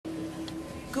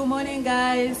Good morning,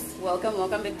 guys. Welcome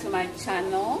back to my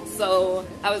channel. So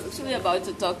I was actually about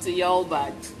to talk to y'all,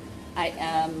 but I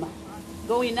am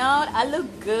going out. I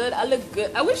look good. I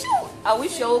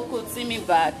wish y'all could see me,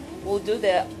 but we'll do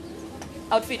the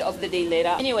outfit of the day later.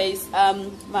 Anyways,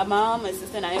 my mom, my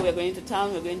sister and I, we're going to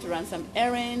town. We're going to run some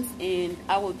errands, and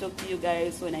I will talk to you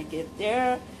guys when I get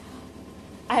there.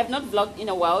 I have not vlogged in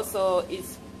a while, so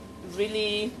it's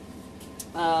really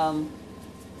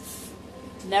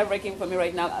nerve-wracking for me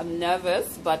right now. I'm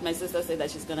nervous, but my sister said that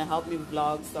she's gonna help me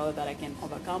vlog so that I can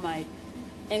overcome my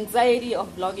anxiety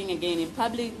of vlogging again in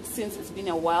public, since it's been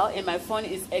a while. And my phone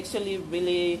is actually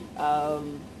really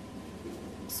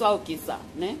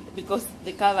because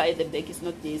the cover at the back is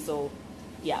not there. So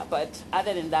yeah, but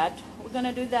other than that, we're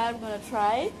gonna do that. We're gonna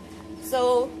try.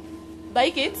 So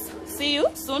bye kids, see you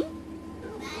soon.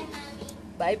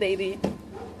 Bye baby.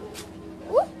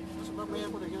 Woo.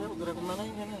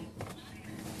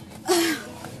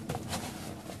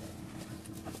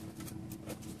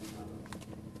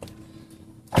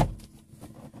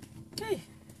 Hey,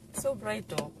 so bright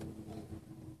though.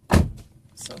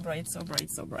 So bright. So bright.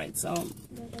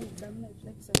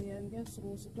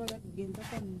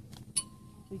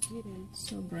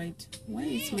 Why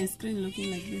is my screen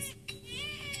looking like this?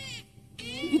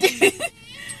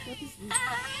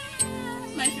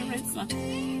 My favorite song.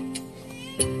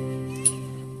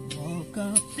 Woke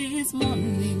up this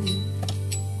morning.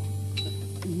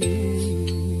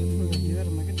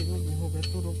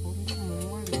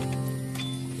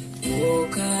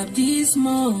 Woke up this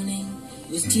morning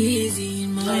with tears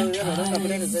in my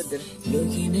eyes.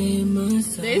 Looking at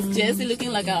myself. There's Jessie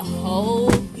looking like a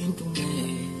whole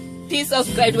piece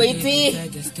of graduating.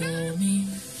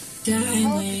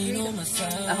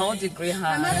 A whole degree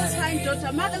high. Mother's fine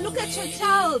daughter. Mother, look at your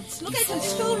child. Look at your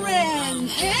children.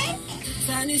 Eh?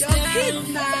 Your kids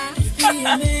now.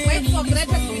 Wait for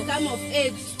Greta to become of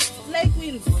age. Play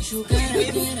queens.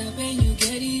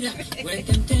 Where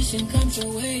temptation comes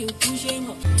away, you push him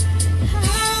up.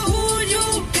 How would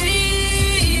you be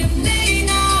if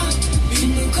Nina in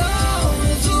the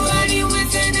cold? So anyway,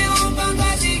 send it on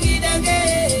again.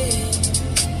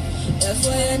 That's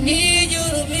why I need you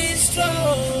to be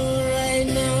strong right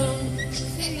now.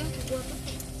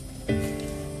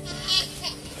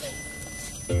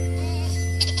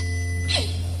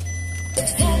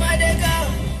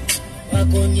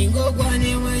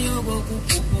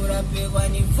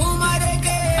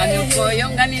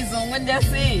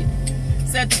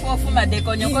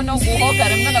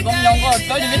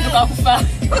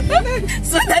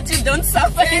 So that you don't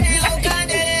suffer. I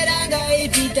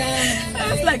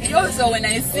was like, yo, so when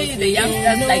I see the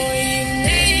youngsters, like,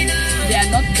 they are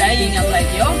not dying, I'm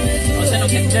like, yo,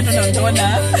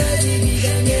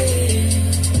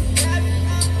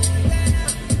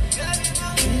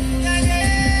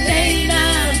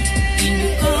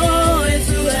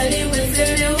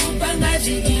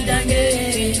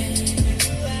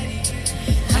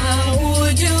 how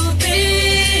would you be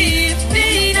if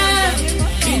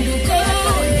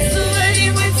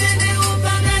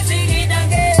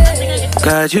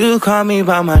God, you call me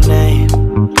by my name.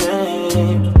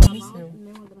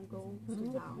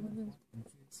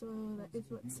 So that is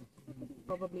what's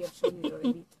probably I've shown you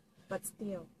already, but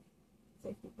still,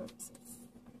 safety purposes.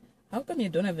 How come you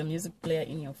don't have a music player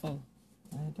in your phone?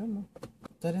 I don't know.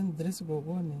 Dress go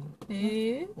on.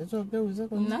 Eh? It's okay with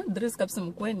that. Na dress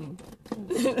kapsum kweni.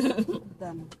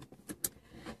 Done.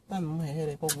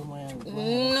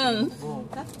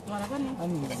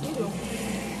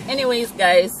 Anyways,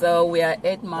 guys, so we are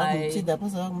at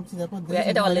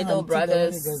our little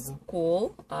brother's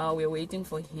school. We're waiting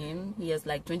for him. He has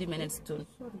like 20 minutes to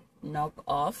knock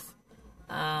off,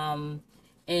 and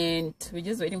we're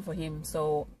just waiting for him.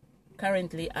 So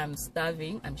currently I'm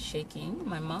starving, I'm shaking.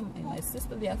 My mom and my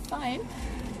sister, they are fine.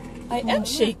 I am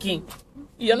shaking.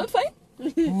 You're not fine?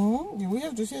 We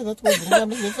have to say that was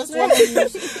the first one.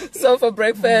 So for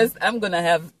breakfast, I'm gonna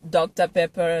have Dr.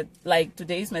 Pepper. Like,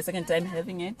 today is my second time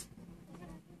having it.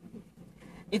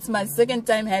 It's my second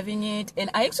time having it, and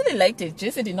I actually liked it.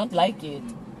 Jesse did not like it,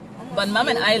 but Mom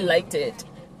and I liked it.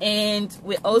 And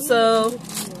we're also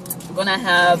gonna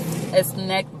have a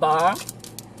snack bar,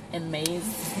 a maize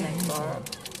snack bar.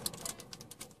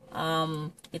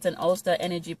 It's an All-Star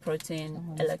Energy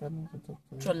Protein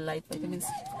Electrolyte Vitamins.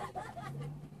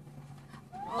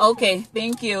 Okay,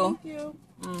 thank you. Thank you.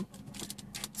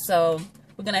 So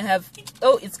we're gonna have,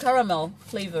 oh, it's caramel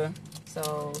flavor.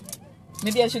 So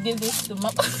maybe I should give this to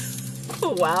Mom.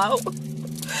 Wow.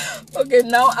 Okay,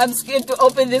 now I'm scared to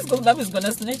open this because mom is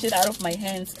gonna snatch it out of my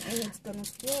hands. It's gonna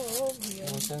flow over you.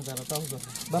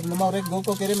 Bab no maure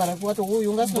goko kere mara kuato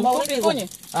uyungas no maure Bukupi konye?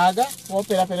 aga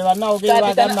opera pere bana oge Kati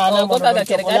waga kana mana ogo mono kaka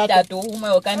kere chocolate gatatu umwe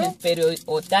okani pero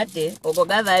otate ogo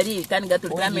gavari kani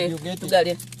gatulame you get it?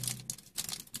 tugale.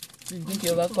 Think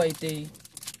you over quite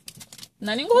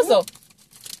nani ngozo?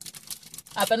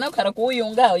 Apana kara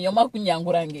kuyunga yoma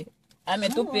kunyangurange. Ame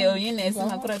tupe oyine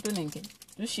simakura tunenge.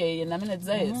 Tushe na mina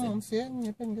desires.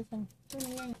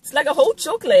 It's like a whole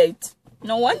chocolate.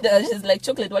 No wonder she's like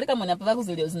chocolate.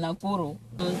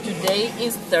 Today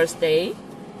is Thursday,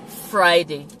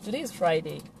 Friday. Today is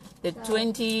Friday, the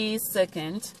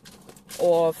 22nd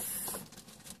of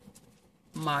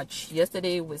March.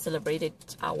 Yesterday we celebrated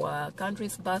our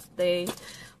country's birthday,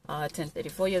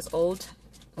 34 years old.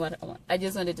 I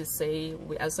just wanted to say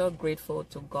we are so grateful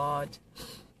to God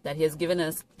that He has given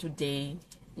us today.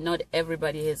 Not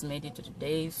everybody has made it to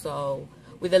today, so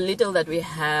with the little that we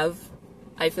have,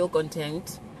 I feel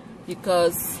content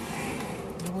because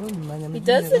He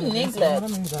doesn't neglect.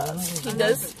 He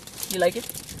does. You like it?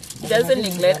 He doesn't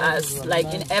neglect us.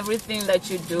 Like in everything that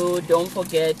you do, don't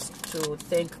forget to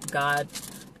thank God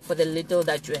for the little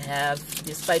that you have,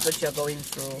 despite what you're going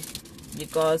through.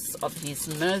 Because of His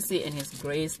mercy and His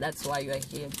grace, that's why you are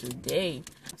here today.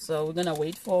 So we're gonna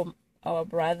wait for our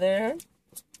brother,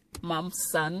 mom's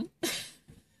son.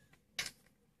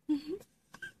 You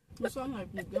sound like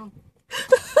you don't.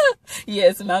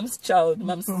 Yes, mom's child,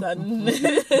 mom's son.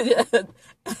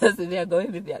 So they are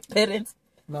going with their parents.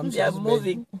 Mom's they are husband.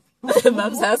 moving.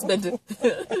 Mom's husband.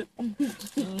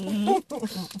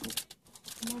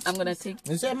 I'm gonna take.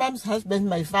 You say mom's husband,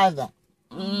 my father.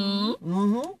 It's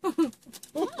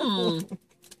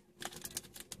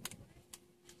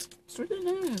really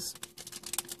nice.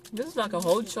 This is like a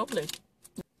whole chocolate.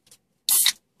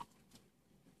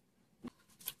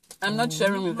 I'm not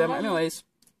sharing with them anyways.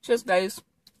 Cheers, guys.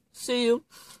 See you.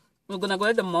 We're gonna go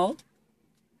at the mall.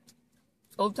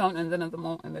 Old Town and then at the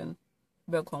mall and then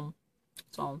back home.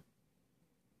 So.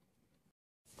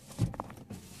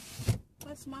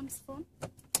 Where's mom's phone?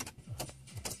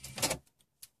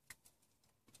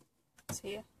 It's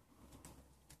here.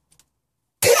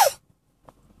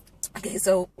 Okay,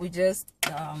 so we just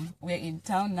we're in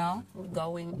town now. We're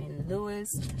going in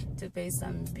Lewis to pay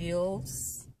some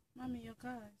bills. Mommy, your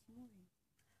car is moving.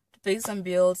 To pay some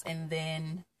bills, and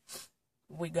then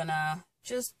we're gonna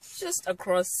just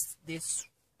across this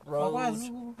road.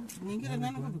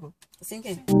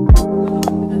 Sinking.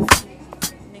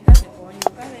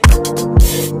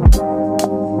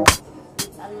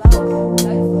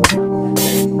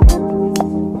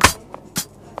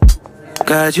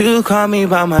 God, you call me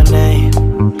by my name.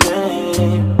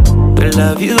 The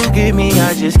love you give me,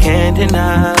 I just can't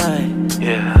deny.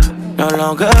 Yeah. No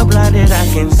longer blinded, I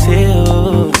can see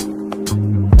you.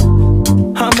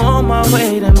 I'm on my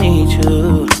way to meet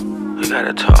you. We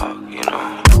gotta talk, you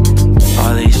know.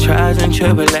 All these trials and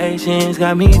tribulations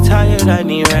got me tired, I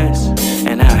need rest.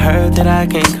 And I heard that I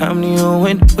can come to you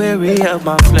when weary of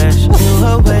my flesh. You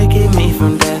awaken me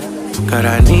from death. God,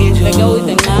 I need you. No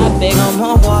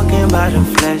more walking by the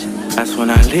flesh. That's when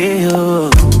I leave you.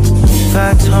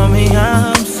 God told me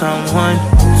I'm someone.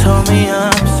 Told me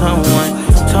I'm someone.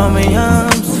 Told me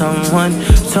I'm someone.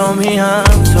 Told me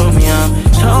I'm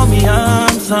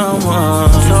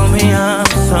someone. Told me I'm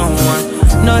someone.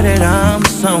 Know that I'm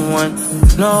someone.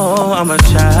 No, I'm a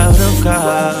child of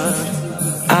God.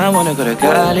 I wanna go to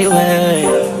Godly way.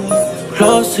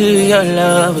 Close to your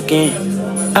love again.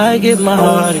 I give my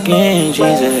heart again,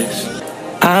 Jesus.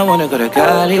 I wanna go to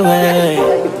Godly way.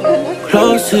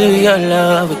 Close to your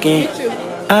love again.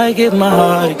 I give my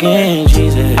heart again,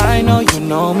 Jesus. I know you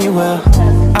know me well.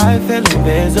 I feel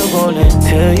invisible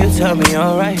until you tell me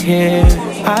you're right here.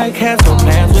 I cancel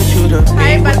plans with you to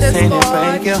be with sin and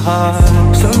break your heart.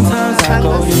 Sometimes I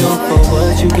go to you for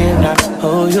what you give, not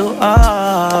who you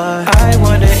are. I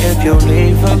wonder if you'll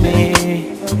leave for me.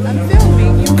 I'm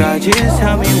filming you. God, just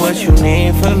tell me what you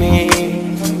need from me.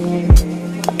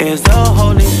 Is the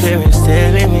Holy Spirit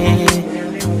still in me?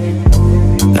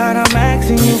 God, I'm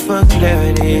asking you for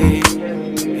clarity,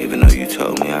 even though you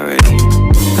told me already.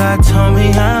 God told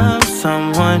me I'm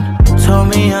someone. Told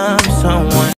me I'm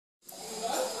someone.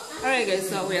 Alright guys,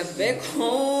 so we are back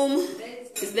home.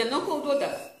 Is there no cold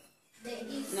water?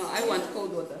 No, I want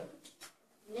cold water.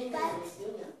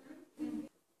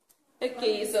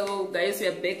 Okay, so guys, we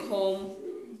are back home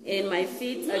and my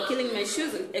feet are killing, my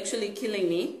shoes are actually killing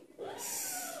me.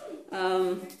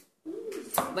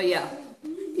 But yeah,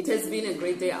 it has been a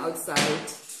great day outside.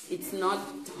 It's not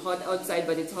hot outside,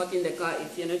 but it's hot in the car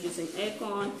if you're not using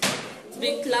aircon. It's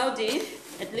been cloudy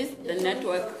At least the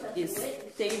network is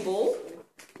stable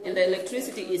and the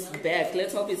electricity is back.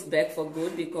 Let's hope it's back for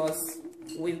good because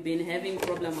we've been having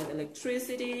problem with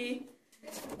electricity.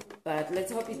 But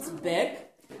let's hope it's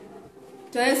back.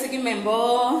 Toyasiki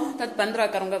membo tat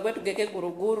bandra karunga kwetu geke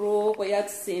guruguru ko yat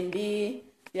sembi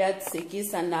yat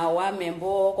sekisa nawa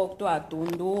membo ko to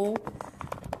atundu.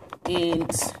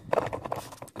 And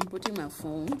I'm putting my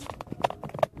phone.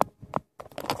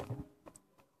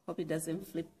 Hope it doesn't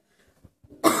flip.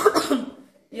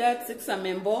 Yeah, it's a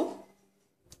member.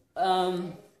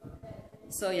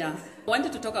 So yeah, I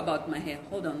wanted to talk about my hair.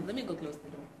 Hold on, let me go close the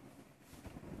door.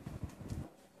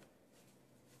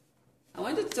 I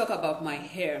wanted to talk about my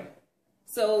hair.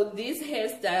 So this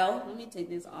hairstyle, let me take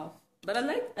this off. But I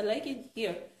like it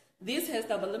here. This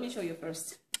hairstyle, but let me show you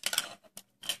first.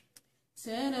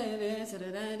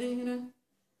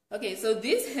 Okay, so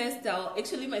this hairstyle,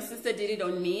 actually my sister did it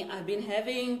on me. I've been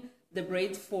having the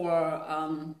braids for,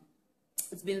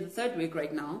 it's been the 3rd week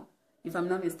right now. If I'm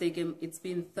not mistaken, it's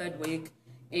been 3rd week.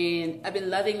 And I've been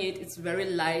loving it. It's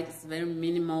very light, it's very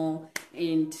minimal.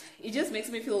 And it just makes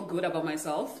me feel good about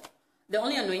myself. The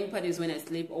only annoying part is when I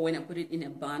sleep or when I put it in a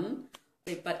bun.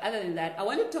 But other than that, I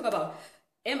want to talk about,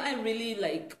 am I really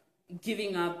like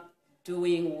giving up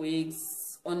doing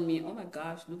wigs on me? Oh my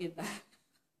gosh, look at that.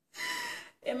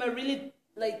 Am I really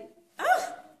like,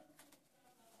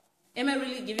 am I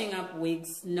really giving up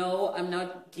wigs? No, I'm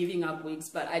not giving up wigs,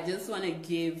 but I just want to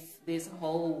give this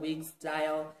whole wig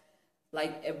style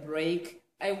like a break.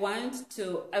 I've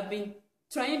been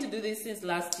trying to do this since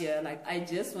last year. Like I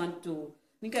just want to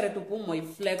put my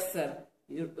flexor,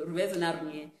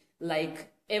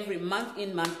 like every month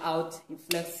in, month out, you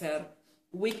flexor,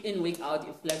 week in, week out,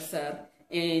 you flexor.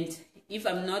 And if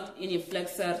I'm not in a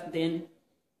flexor, then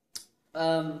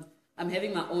I'm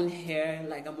having my own hair,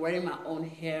 like I'm wearing my own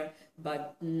hair,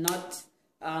 but not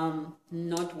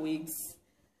wigs,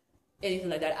 anything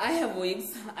like that. I have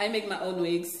wigs. I make my own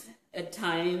wigs at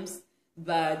times,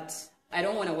 but I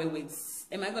don't want to wear wigs.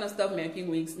 Am I going to stop making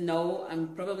wigs? No, I'm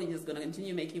probably just going to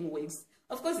continue making wigs.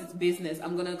 Of course, it's business.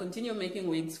 I'm going to continue making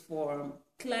wigs for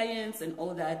clients and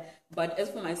all that. But as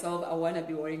for myself, I want to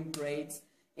be wearing braids.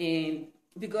 And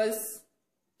because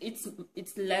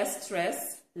it's less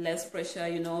stress, less pressure,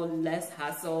 you know, less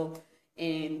hassle.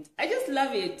 And I just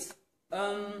love it.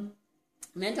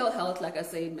 Mental health, like I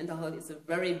said, mental health is a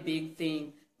very big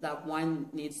thing that one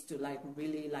needs to like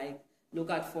really like look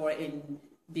out for and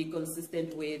be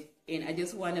consistent with. And I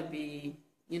just want to be,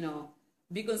 you know,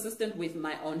 be consistent with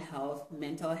my own health,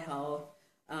 mental health.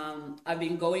 I've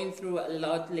been going through a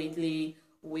lot lately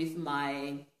with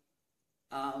my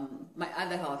my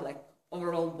other health, like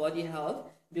overall body health,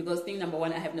 because thing number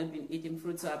one, I have not been eating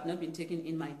fruit, so I've not been taking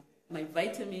in my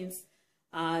vitamins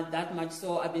that much.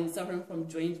 So I've been suffering from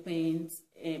joint pains,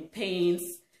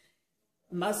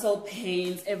 muscle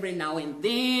pains every now and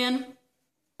then.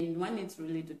 And one needs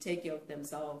really to take care of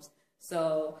themselves.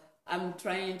 So I'm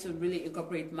trying to really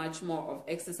incorporate much more of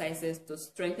exercises to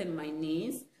strengthen my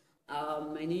knees,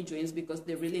 my knee joints, because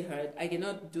they really hurt. I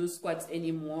cannot do squats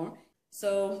anymore.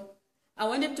 So I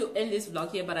wanted to end this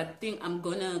vlog here, but I think I'm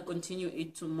gonna continue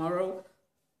it tomorrow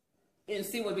and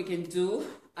see what we can do.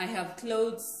 I have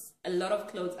clothes, a lot of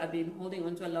clothes. I've been holding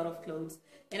on to a lot of clothes,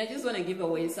 and I just want to give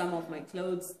away some of my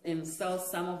clothes and sell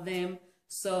some of them.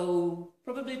 So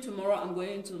probably tomorrow I'm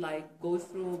going to like go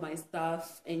through my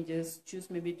stuff and just choose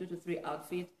maybe 2 to 3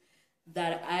 outfits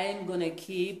that I'm gonna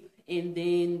keep, and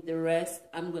then the rest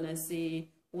I'm gonna see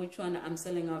which one I'm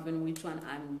selling off and which one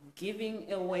I'm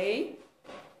giving away.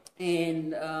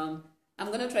 And I'm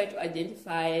gonna try to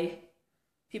identify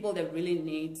people that really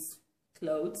needs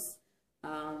clothes,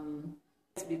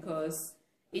 because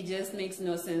it just makes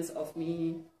no sense of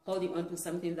me holding on to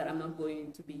something that I'm not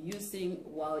going to be using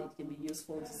while it can be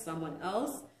useful to someone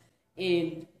else.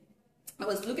 And I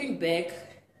was looking back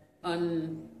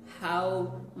on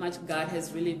how much God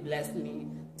has really blessed me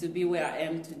to be where I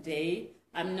am today.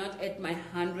 I'm not at my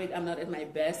 100, I'm not at my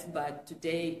best, but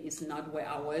today is not where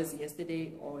I was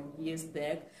yesterday or years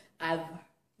back. I've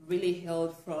really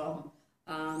healed from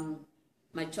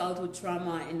my childhood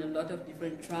trauma and a lot of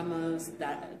different traumas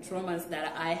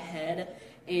that I had,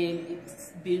 and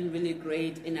it's been really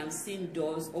great, and I've seen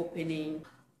doors opening.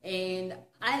 And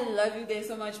I love you guys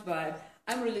so much, but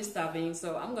I'm really starving,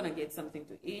 so I'm gonna get something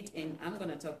to eat, and I'm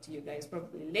gonna talk to you guys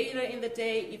probably later in the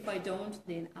day. If I don't,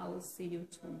 then I will see you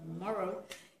tomorrow.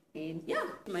 And yeah,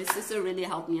 my sister really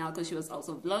helped me out because she was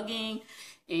also vlogging,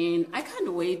 and I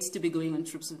can't wait to be going on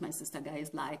trips with my sister,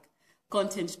 guys, like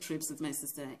content trips with my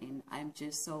sister. And I'm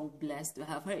just so blessed to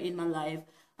have her in my life.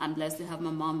 I'm blessed to have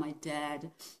my mom, my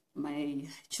dad, my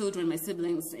children, my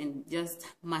siblings, and just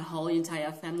my whole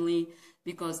entire family,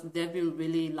 because they've been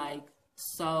really like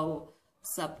so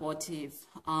supportive.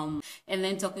 And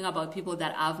then talking about people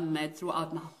that I've met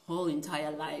throughout my whole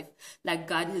entire life, like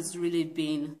God has really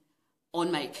been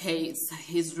on my case.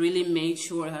 He's really made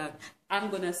sure that I'm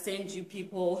gonna send you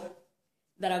people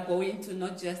that are going to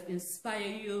not just inspire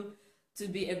you to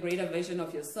be a greater version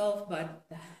of yourself, but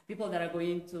people that are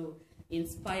going to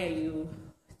inspire you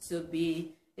to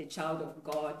be a child of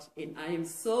God. And I am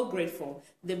so grateful.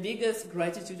 The biggest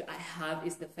gratitude I have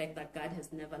is the fact that God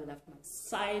has never left my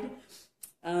side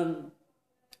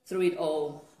through it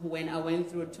all. When I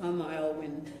went through turmoil,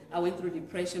 when I went through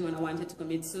depression, when I wanted to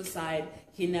commit suicide,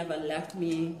 he never left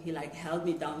me. He like held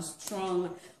me down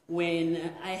strong.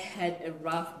 When I had a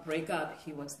rough breakup,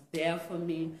 he was there for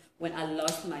me. When I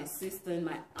lost my sister,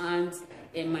 my aunt,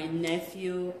 and my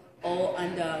nephew, all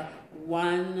under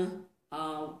one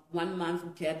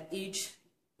month gap each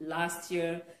last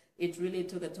year, it really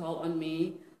took a toll on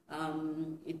me.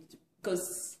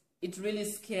 Because it really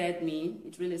scared me.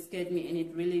 It really scared me, and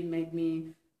it really made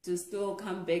me to still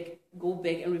come back, go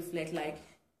back and reflect, like,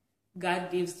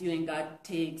 God gives you and God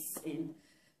takes, and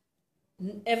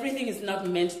everything is not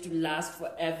meant to last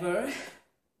forever.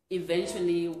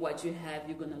 Eventually, what you have,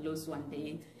 you're going to lose one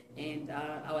day. And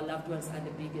our loved ones are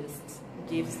the biggest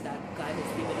gifts that God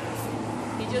has given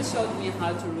us. He just showed me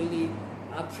how to really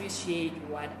appreciate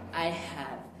what I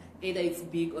have. Either it's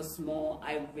big or small,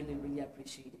 I really, really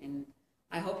appreciate. And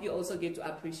I hope you also get to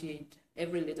appreciate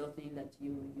every little thing that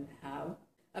you have.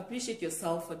 Appreciate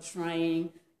yourself for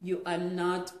trying. You are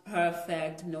not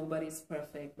perfect. Nobody's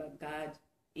perfect, but God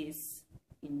is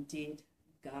indeed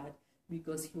God,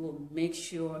 because he will make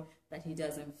sure that he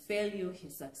doesn't fail you. He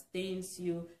sustains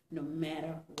you no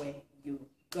matter where you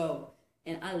go.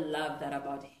 And I love that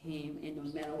about him, and no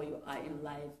matter where you are in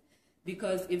life,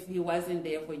 because if he wasn't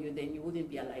there for you, then you wouldn't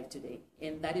be alive today.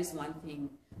 And that is one thing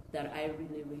that I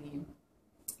really, really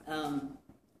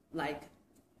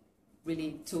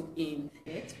really took in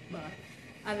it. But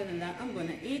other than that, I'm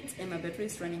gonna eat, and my battery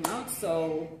is running out.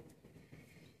 So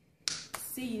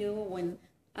see you when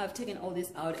I've taken all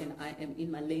this out and I am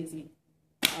in my lazy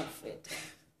outfit.